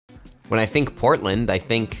When I think Portland, I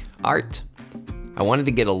think art. I wanted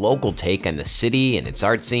to get a local take on the city and its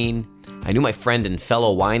art scene. I knew my friend and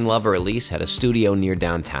fellow wine lover ELISE had a studio near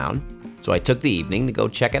downtown, so I took the evening to go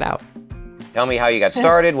check it out. Tell me how you got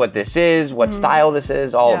started, what this is, what style this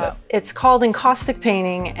is, all of it. It's called encaustic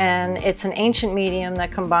painting, and it's an ancient medium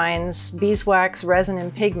that combines beeswax, resin,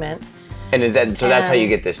 and pigment. And is that, so that's how you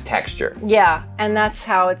get this texture? Yeah, and that's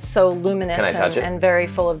how it's so luminous. Can I touch it? And very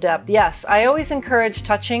full of depth. Yes, I always encourage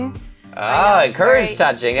touching. Ah, encourage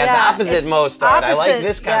touching. That's opposite most art. I like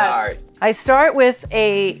this kind of art. I start with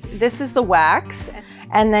this is the wax,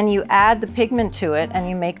 and then you add the pigment to it, and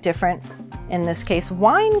you make different, in this case,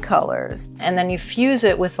 wine colors. And then you fuse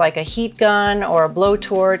it with like a heat gun or a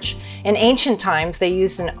blowtorch. In ancient times, they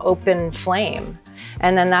used an open flame.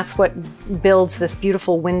 And then that's what builds this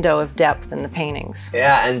beautiful window of depth in the paintings.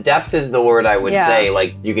 Yeah, and depth is the word I would say.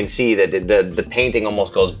 Like, you can see that the painting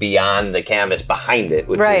almost goes beyond the canvas behind it,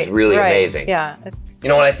 which is really amazing. Yeah. You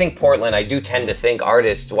know, when I think Portland, I do tend to think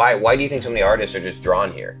artists. Why do you think so many artists are just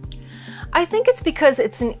drawn here? I think it's because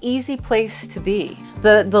it's an easy place to be.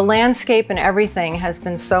 The landscape and everything has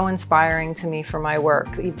been so inspiring to me for my work.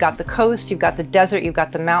 You've got the coast, you've got the desert, you've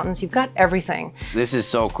got the mountains, you've got everything. This is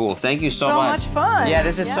so cool. Thank you so much. So much fun. Yeah,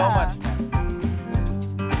 this is so much fun.